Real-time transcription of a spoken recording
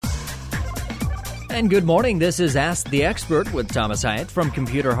And good morning, this is Ask the Expert with Thomas Hyatt from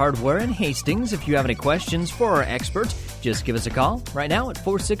Computer Hardware in Hastings. If you have any questions for our expert, just give us a call right now at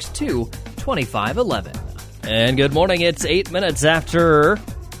 462-2511. And good morning, it's 9 minutes after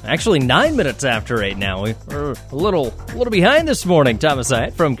 8 now. We're a little behind this morning. Thomas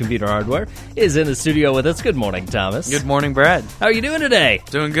Hyatt from Computer Hardware is in the studio with us. Good morning, Thomas. Good morning, Brad. How are you doing today?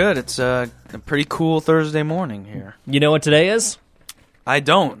 Doing good. It's a pretty cool Thursday morning here. You know what today is? I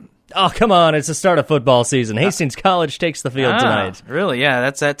don't. Oh, come on. It's the start of football season. Hastings College takes the field tonight. Really? Yeah,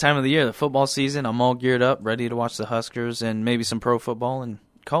 that's that time of the year, the football season. I'm all geared up, ready to watch the Huskers and maybe some pro football in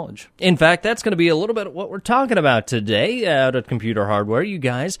college. In fact, that's going to be a little bit of what we're talking about today out at Computer Hardware. You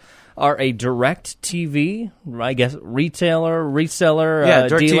guys are a direct TV, I guess, retailer, reseller, yeah,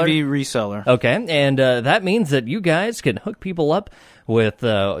 direct dealer. TV reseller. Okay, and that means that you guys can hook people up with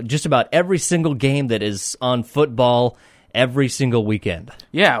just about every single game that is on football every single weekend.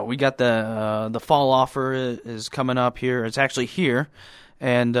 Yeah, we got the fall offer is coming up here. It's actually here,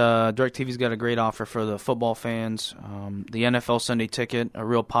 and DirecTV's got a great offer for the football fans. The NFL Sunday Ticket, a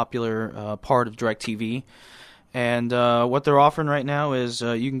real popular part of DirecTV. And what they're offering right now is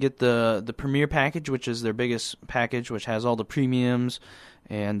you can get the Premier package, which is their biggest package, which has all the premiums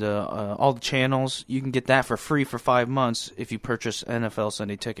and all the channels. You can get that for free for 5 months if you purchase NFL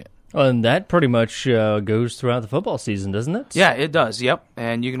Sunday Ticket. And that pretty much goes throughout the football season, doesn't it? Yeah, it does. Yep,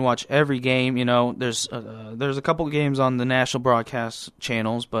 and you can watch every game. You know, there's a couple of games on the national broadcast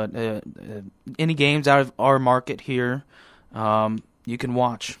channels, but any games out of our market here, you can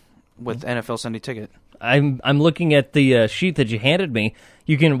watch with NFL Sunday Ticket. I'm looking at the sheet that you handed me.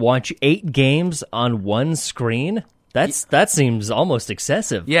 You can watch 8 games on one screen. That seems almost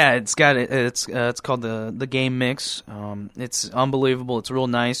excessive. Yeah, it's called the Game Mix. It's unbelievable. It's real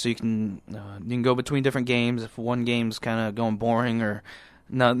nice. So you can go between different games. If one game's kind of going boring or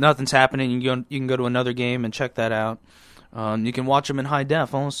nothing's happening, you can go to another game and check that out. You can watch them in high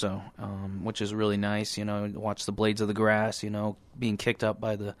def also, which is really nice. You know, watch the blades of the grass, being kicked up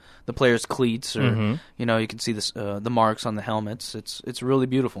by the players' cleats, or you can see the marks on the helmets. It's really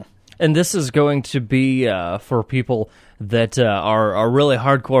beautiful. And this is going to be for people that are really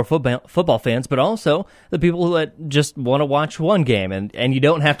hardcore football fans, but also the people that just want to watch one game, and you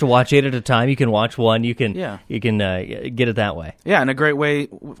don't have to watch 8 at a time. You can watch one. You can get it that way. Yeah, and a great way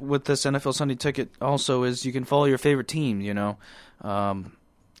with this NFL Sunday Ticket also is you can follow your favorite team.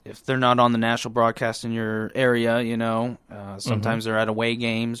 If they're not on the national broadcast in your area, sometimes they're at away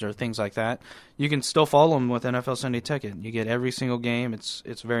games or things like that. You can still follow them with NFL Sunday Ticket. You get every single game. It's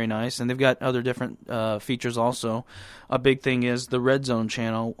very nice, and they've got other different features also. A big thing is the Red Zone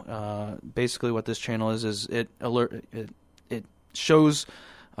channel. Basically, what this channel is it shows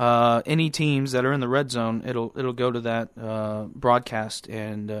any teams that are in the red zone. It'll go to that broadcast,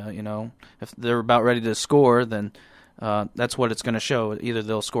 and if they're about ready to score, then that's what it's going to show. Either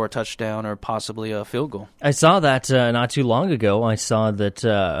they'll score a touchdown or possibly a field goal. I saw that not too long ago. I saw that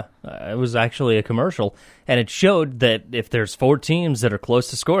it was actually a commercial, and it showed that if there's 4 teams that are close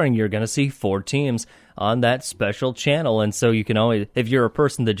to scoring, you're going to see 4 teams on that special channel. And so you can always, if you're a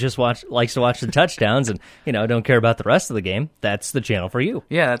person that just likes to watch the touchdowns and don't care about the rest of the game, that's the channel for you.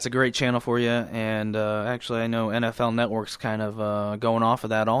 Yeah, that's a great channel for you. And actually, I know NFL Network's kind of going off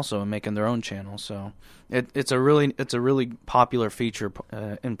of that also and making their own channel. So it's a really popular feature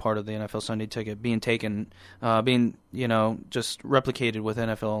in part of the NFL Sunday Ticket being taken, just replicated with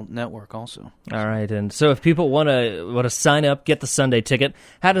NFL Network also. All right, and so if people want to sign up, get the Sunday Ticket,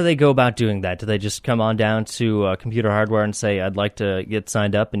 how do they go about doing that? Do they just come on down to Computer Hardware and say, "I'd like to get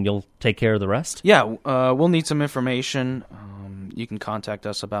signed up," and you'll take care of the rest? Yeah, we'll need some information. You can contact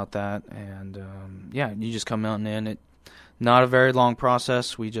us about that, and you just come out and it's not a very long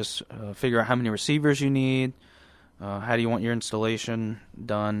process. We just figure out how many receivers you need. How do you want your installation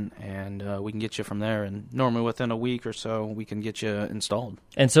done, and we can get you from there. And normally within a week or so, we can get you installed.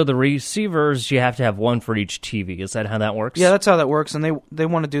 And so the receivers, you have to have one for each TV. Is that how that works? Yeah, that's how that works, and they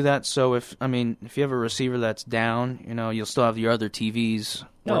want to do that. So if you have a receiver that's down, you'll still have your other TVs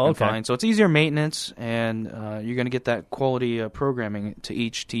working fine. So it's easier maintenance, and you're going to get that quality programming to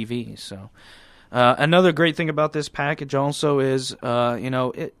each TV. So. Another great thing about this package also is,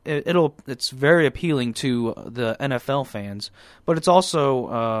 it's very appealing to the NFL fans, but it's also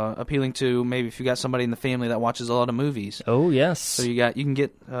appealing to maybe if you got somebody in the family that watches a lot of movies. Oh yes. So you can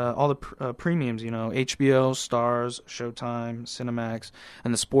get all the premiums, HBO, Stars, Showtime, Cinemax,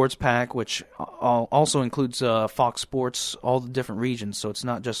 and the Sports Pack, which also includes Fox Sports, all the different regions. So it's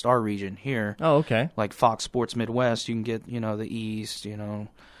not just our region here. Oh, okay. Like Fox Sports Midwest, you can get the East,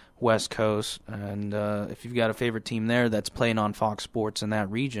 West Coast, and if you've got a favorite team there that's playing on Fox Sports in that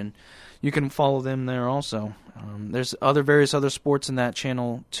region, you can follow them there also. There's various other sports in that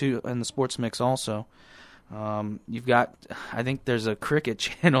channel too, in the sports mix also. You've got, I think there's a cricket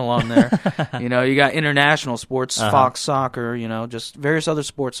channel on there. You got international sports, Fox Soccer. Just various other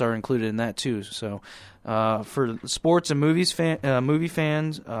sports are included in that too. So for sports and movie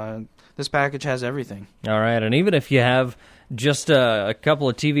fans, this package has everything. All right, and even if you have just a couple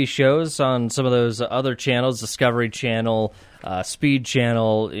of TV shows on some of those other channels, Discovery Channel, Speed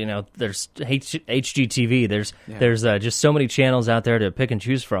Channel, there's HGTV. There's just so many channels out there to pick and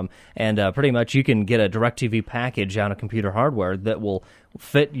choose from, and pretty much you can get a DirecTV package on a computer hardware that will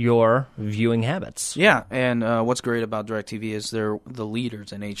fit your viewing habits. Yeah, and what's great about DirecTV is they're the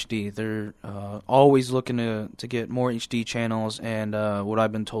leaders in HD. They're always looking to get more HD channels, and what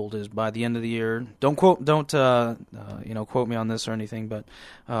I've been told is by the end of the year, don't quote me on this or anything, but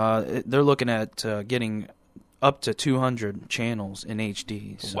they're looking at getting up to 200 channels in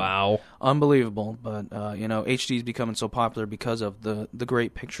HD. So, wow. Unbelievable. But, HD is becoming so popular because of the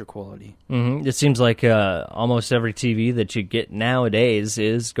great picture quality. Mm-hmm. It seems like almost every TV that you get nowadays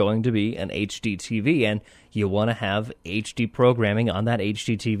is going to be an HD TV, and you want to have HD programming on that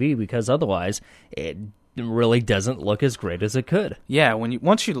HD TV because otherwise it really doesn't look as great as it could. Yeah,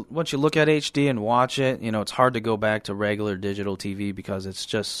 once you look at HD and watch it, it's hard to go back to regular digital TV because it's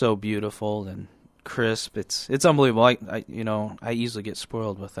just so beautiful and crisp. It's unbelievable. I easily get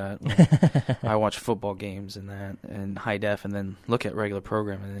spoiled with that. I watch football games and that in high def, and then look at regular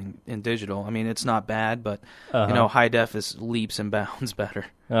programming in digital. I mean, it's not bad, but high def is leaps and bounds better.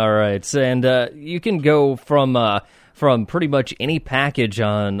 All right, and you can go from pretty much any package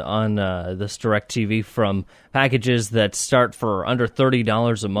on this DirecTV, from packages that start for under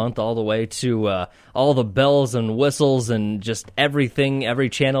 $30 a month all the way to all the bells and whistles and just everything,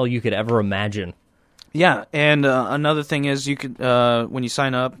 every channel you could ever imagine. Yeah, and another thing is you could when you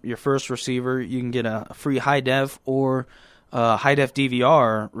sign up your first receiver, you can get a free high def or high def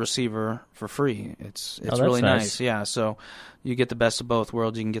DVR receiver for free. It's really nice. Yeah, so you get the best of both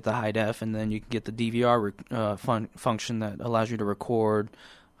worlds. You can get the high def, and then you can get the DVR function that allows you to record,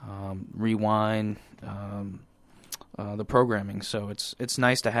 rewind the programming. So it's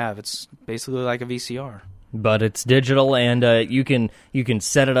nice to have. It's basically like a VCR. But it's digital, and you can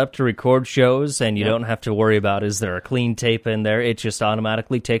set it up to record shows, and you don't have to worry about is there a clean tape in there. It just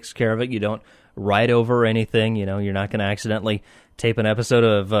automatically takes care of it. You don't write over anything. You're not going to accidentally tape an episode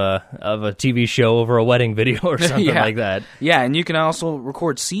of a TV show over a wedding video or something like that. Yeah, and you can also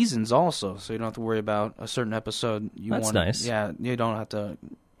record seasons also, so you don't have to worry about a certain episode you want. That's nice. Yeah, you don't have to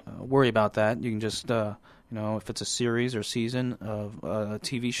worry about that. You can just if it's a series or season of a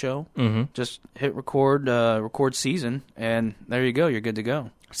TV show, just hit record season, and there you go. You're good to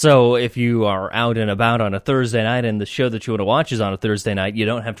go. So if you are out and about on a Thursday night and the show that you want to watch is on a Thursday night, you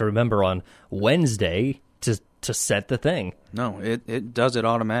don't have to remember on Wednesday to set the thing. No, it does it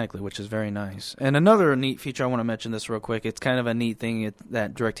automatically, which is very nice. And another neat feature, I want to mention this real quick, it's kind of a neat thing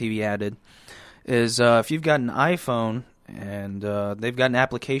that DirecTV added, is if you've got an iPhone, and they've got an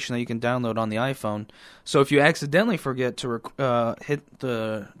application that you can download on the iPhone. So if you accidentally forget to hit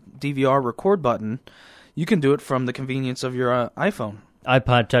the DVR record button, you can do it from the convenience of your iPhone.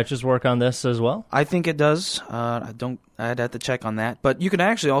 iPod Touches work on this as well? I think it does. I'd have to check on that. But you can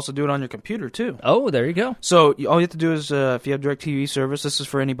actually also do it on your computer, too. Oh, there you go. So all you have to do is, if you have DirecTV service, this is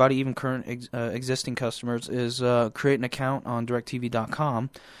for anybody, even current existing customers, is create an account on DirecTV.com.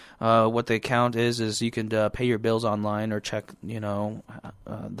 What the account is you can pay your bills online or check, the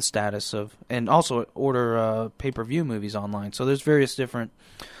status of, and also order pay-per-view movies online. So there's various different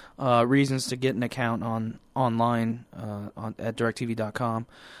reasons to get an account online at DirecTV.com.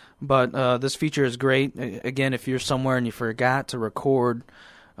 But this feature is great. Again, if you're somewhere and you forgot to record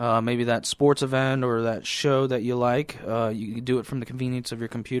maybe that sports event or that show that you like, you can do it from the convenience of your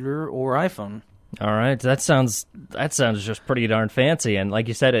computer or iPhone. All right, that sounds just pretty darn fancy, and like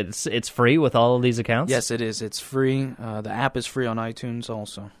you said, it's free with all of these accounts? Yes, it is. It's free. The app is free on iTunes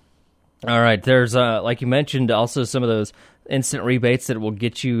also. All right, there's like you mentioned, also some of those instant rebates that will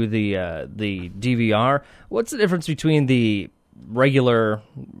get you the DVR. What's the difference between the regular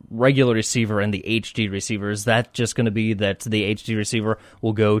receiver and the HD receiver? Is that just going to be that the HD receiver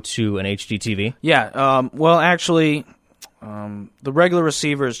will go to an HD TV? Yeah. Well, actually. The regular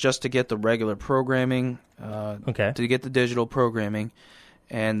receiver is just to get the regular programming, to get the digital programming,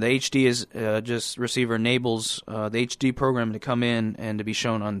 and the HD is just receiver enables the HD program to come in and to be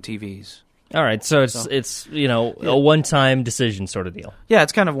shown on TVs. All right, so it's a one-time decision sort of deal. Yeah,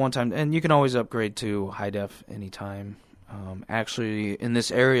 it's kind of one-time, and you can always upgrade to high def anytime. Actually, in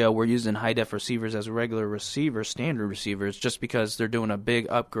this area, we're using high-def receivers as regular receivers, standard receivers, just because they're doing a big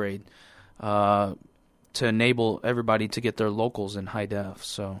upgrade to enable everybody to get their locals in high def.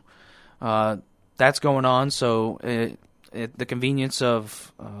 So that's going on. So the convenience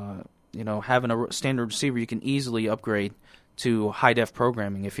of having a standard receiver, you can easily upgrade to high-def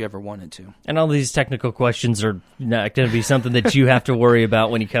programming if you ever wanted to. And all these technical questions are not going to be something that you have to worry about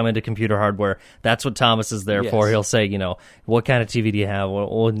when you come into Computer Hardware. That's what Thomas is there for. He'll say, what kind of TV do you have?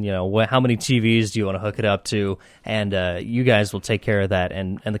 How many TVs do you want to hook it up to? And you guys will take care of that,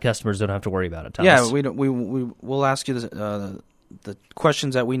 and the customers don't have to worry about it, Thomas. Yeah, we'll ask you the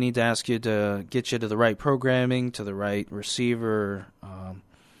questions that we need to ask you to get you to the right programming, to the right receiver.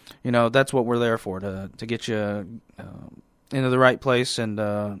 That's what we're there for, to get you into the right place and,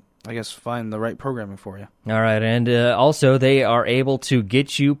 find the right programming for you. All right, and also they are able to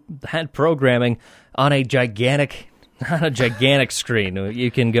get you that programming on a gigantic screen.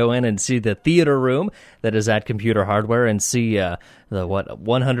 You can go in and see the theater room that is at Computer Hardware and see the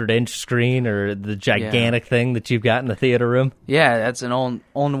 100-inch screen or the gigantic thing that you've got in the theater room. Yeah, that's an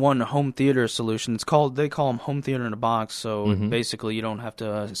all-in-one home theater solution. They call them home theater in a box. So basically, you don't have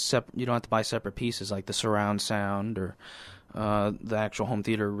to buy separate pieces like the surround sound or the actual home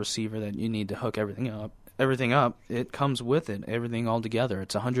theater receiver that you need to hook everything up. It comes with it, everything all together.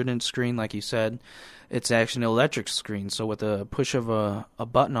 It's a 100-inch screen, like you said. It's actually an electric screen, so with a push of a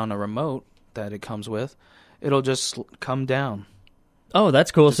button on a remote that it comes with, it'll just come down. Oh,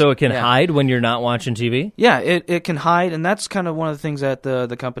 that's cool. So it can hide when you're not watching TV? Yeah, it can hide, and that's kind of one of the things that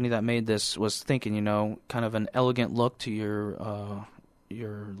the company that made this was thinking, kind of an elegant look to your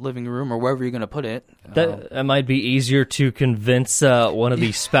living room or wherever you're going to put it. That might be easier to convince one of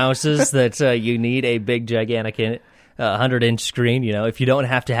the spouses that you need a big, gigantic 100-inch screen. If you don't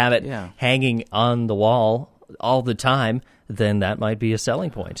have to have it hanging on the wall all the time, then that might be a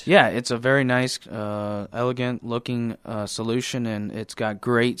selling point. Yeah, it's a very nice, elegant-looking solution, and it's got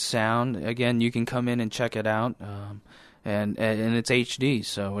great sound. Again, you can come in and check it out. And it's HD,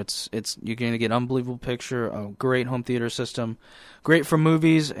 so it's you're going to get unbelievable picture, a great home theater system, great for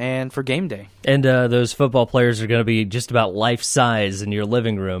movies and for game day. And those football players are going to be just about life size in your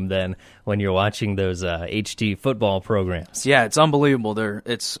living room then when you're watching those HD football programs. Yeah, it's unbelievable.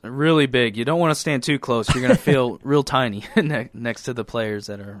 It's really big. You don't want to stand too close. You're going to feel real tiny next to the players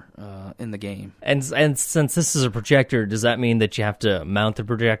that are in the game. And since this is a projector, does that mean that you have to mount the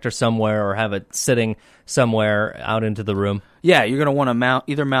projector somewhere or have it sitting somewhere out into the room? Yeah, you're going to want to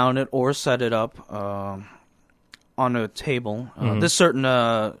either mount it or set it up on a table. This certain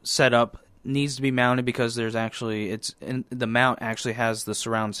setup needs to be mounted because the mount actually has the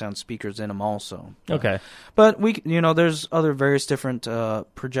surround sound speakers in them also. Okay. But there's other various different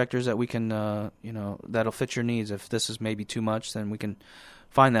projectors that we can, that'll fit your needs. If this is maybe too much, then we can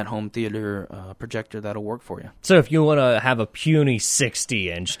find that home theater projector that'll work for you. So if you want to have a puny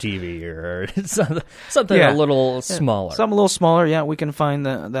 60-inch TV or something a little smaller. Something a little smaller, we can find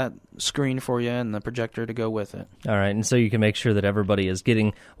that screen for you and the projector to go with it. All right, and so you can make sure that everybody is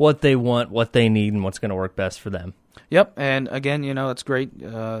getting what they want, what they need, and what's going to work best for them. Yep, and again, it's great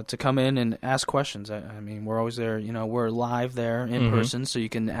to come in and ask questions. I mean, we're always there. We're live there in person, so you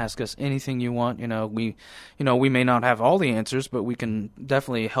can ask us anything you want. We may not have all the answers, but we can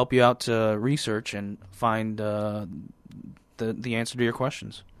definitely help you out to research and find the answer to your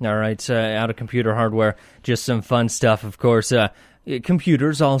questions. All right, out of Computer Hardware, just some fun stuff, of course.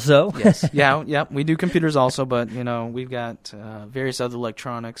 Computers also. Yes, yeah, we do computers also, but we've got various other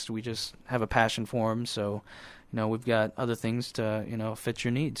electronics. We just have a passion for them, so. We've got other things to, fit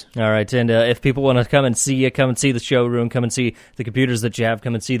your needs. All right, and if people want to come and see you, come and see the showroom, come and see the computers that you have,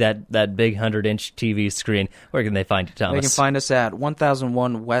 come and see that big 100-inch TV screen, where can they find you, Thomas? They can find us at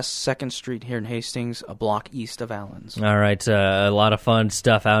 1001 West 2nd Street here in Hastings, a block east of Allen's. All right, a lot of fun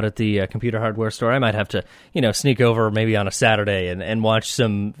stuff out at the Computer Hardware store. I might have to, sneak over maybe on a Saturday and watch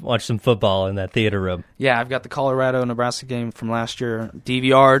some football in that theater room. Yeah, I've got the Colorado-Nebraska game from last year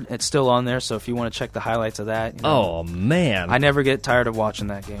DVR'd. It's still on there, so if you want to check the highlights of that, oh, man. I never get tired of watching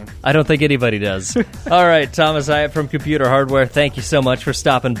that game. I don't think anybody does. All right, Thomas Hyatt from Computer Hardware, thank you so much for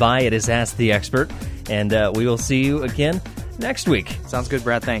stopping by. It is Ask the Expert, and we will see you again next week. Sounds good,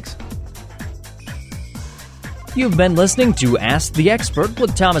 Brad. Thanks. You've been listening to Ask the Expert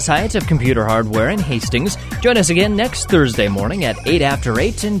with Thomas Hyatt of Computer Hardware in Hastings. Join us again next Thursday morning at 8 after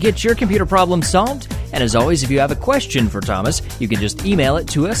 8 and get your computer problem solved. And as always, if you have a question for Thomas, you can just email it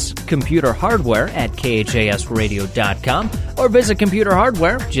to us, computerhardware@khasradio.com, or visit Computer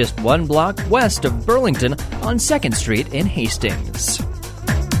Hardware just one block west of Burlington on 2nd Street in Hastings.